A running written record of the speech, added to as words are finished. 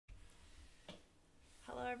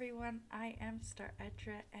everyone, I am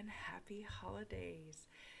Staretra and happy holidays.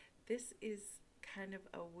 This is kind of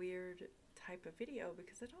a weird type of video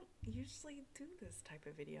because I don't usually do this type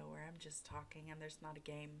of video where I'm just talking and there's not a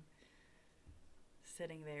game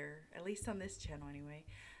sitting there, at least on this channel anyway.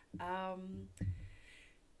 Um,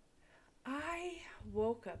 I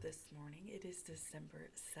woke up this morning, it is December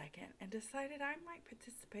 2nd, and decided I might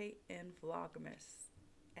participate in Vlogmas.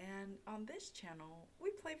 And on this channel, we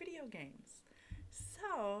play video games.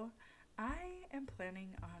 So, I am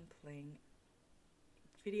planning on playing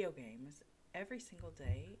video games every single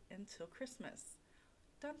day until Christmas.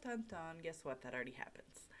 Dun dun dun, guess what? That already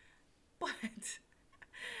happens. But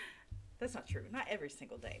that's not true. Not every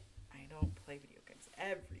single day. I don't play video games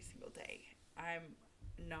every single day. I'm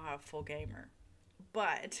not a full gamer.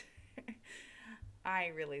 But I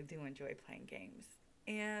really do enjoy playing games.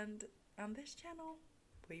 And on this channel,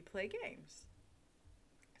 we play games.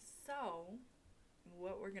 So,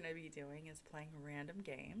 what we're going to be doing is playing random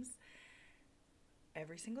games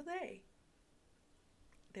every single day.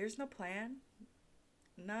 There's no plan,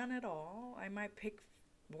 none at all. I might pick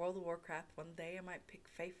World of Warcraft one day, I might pick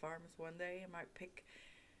Fae Farms one day, I might pick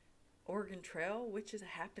Oregon Trail, which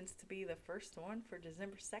happens to be the first one for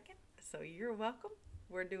December 2nd. So you're welcome.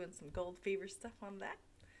 We're doing some Gold Fever stuff on that.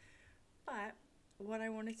 But what I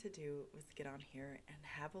wanted to do was get on here and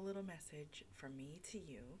have a little message from me to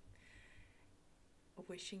you,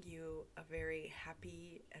 wishing you a very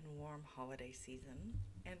happy and warm holiday season.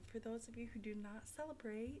 And for those of you who do not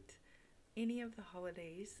celebrate any of the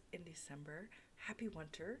holidays in December, happy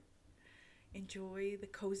winter. Enjoy the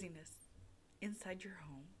coziness inside your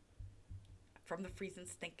home from the freezing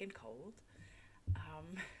stinking cold.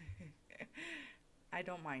 I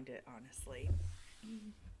don't mind it, honestly.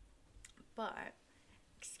 But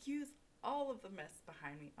excuse all of the mess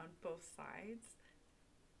behind me on both sides.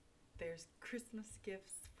 There's Christmas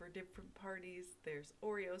gifts for different parties. There's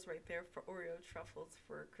Oreos right there for Oreo truffles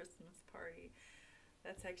for a Christmas party.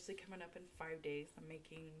 That's actually coming up in 5 days. I'm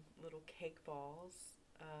making little cake balls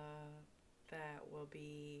that will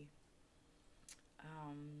be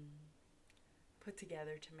put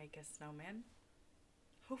together to make a snowman.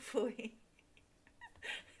 Hopefully.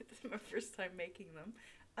 This is my first time making them.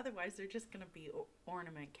 Otherwise, they're just going to be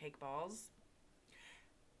ornament cake balls.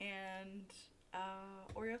 And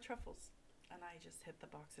Oreo truffles, and I just hit the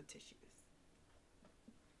box of tissues.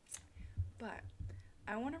 But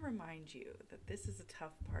I want to remind you that this is a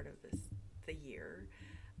tough part of the year.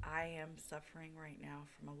 I am suffering right now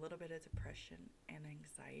from a little bit of depression and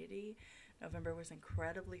anxiety. November was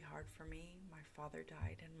incredibly hard for me. My father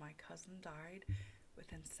died and my cousin died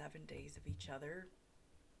within 7 days of each other.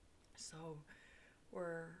 So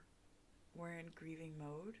we're in grieving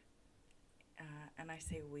mode. And I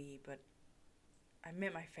say we, but I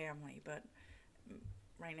meant my family, but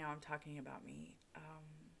right now I'm talking about me.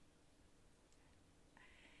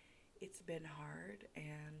 It's been hard,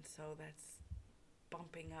 and so that's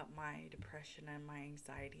bumping up my depression and my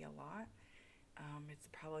anxiety a lot. It's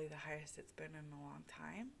probably the highest it's been in a long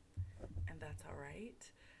time, and that's all right.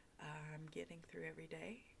 I'm getting through every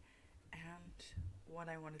day, and what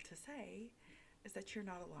I wanted to say is that you're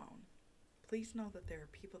not alone. Please know that there are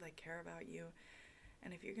people that care about you.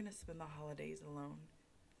 And if you're going to spend the holidays alone,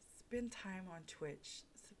 spend time on Twitch.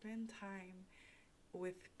 Spend time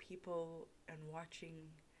with people and watching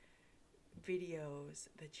videos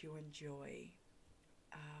that you enjoy.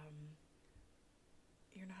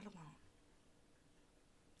 You're not alone.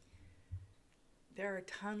 There are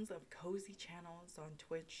tons of cozy channels on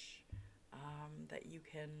Twitch that you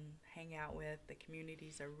can hang out with. The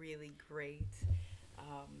communities are really great.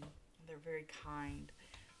 They're very kind.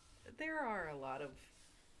 There are a lot of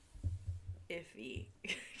iffy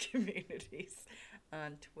communities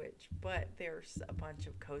on Twitch, but there's a bunch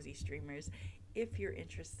of cozy streamers. If you're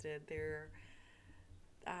interested,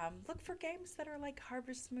 look for games that are like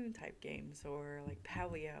Harvest Moon type games, or like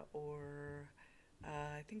Palia, or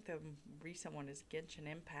I think the recent one is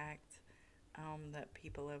Genshin Impact, that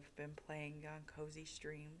people have been playing on cozy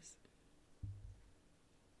streams.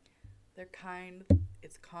 They're kind,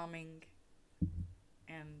 it's calming,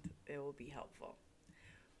 and it will be helpful.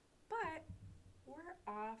 But we're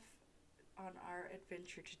off on our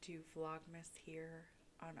adventure to do Vlogmas here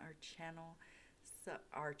on our channel. So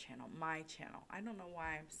my channel. I don't know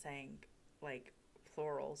why I'm saying like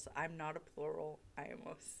plurals. I'm not a plural. I am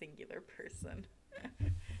a singular person.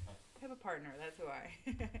 I have a partner, that's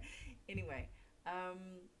why. Anyway,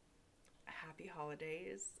 happy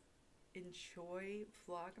holidays. Enjoy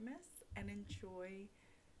Vlogmas and enjoy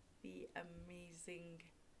the amazing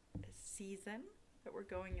season that we're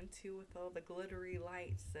going into with all the glittery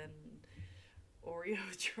lights and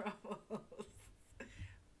Oreo truffles,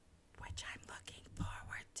 which I'm looking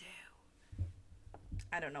forward to.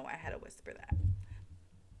 I don't know why I had to whisper that.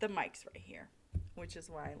 The mic's right here, which is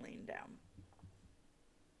why I leaned down.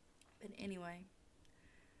 But anyway,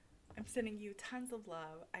 I'm sending you tons of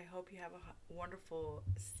love. I hope you have a wonderful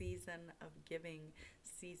season of giving,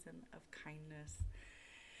 season of kindness.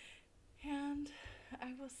 And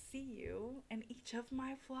I will see you in each of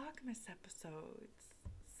my Vlogmas episodes.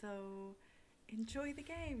 So enjoy the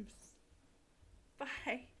games.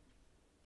 Bye.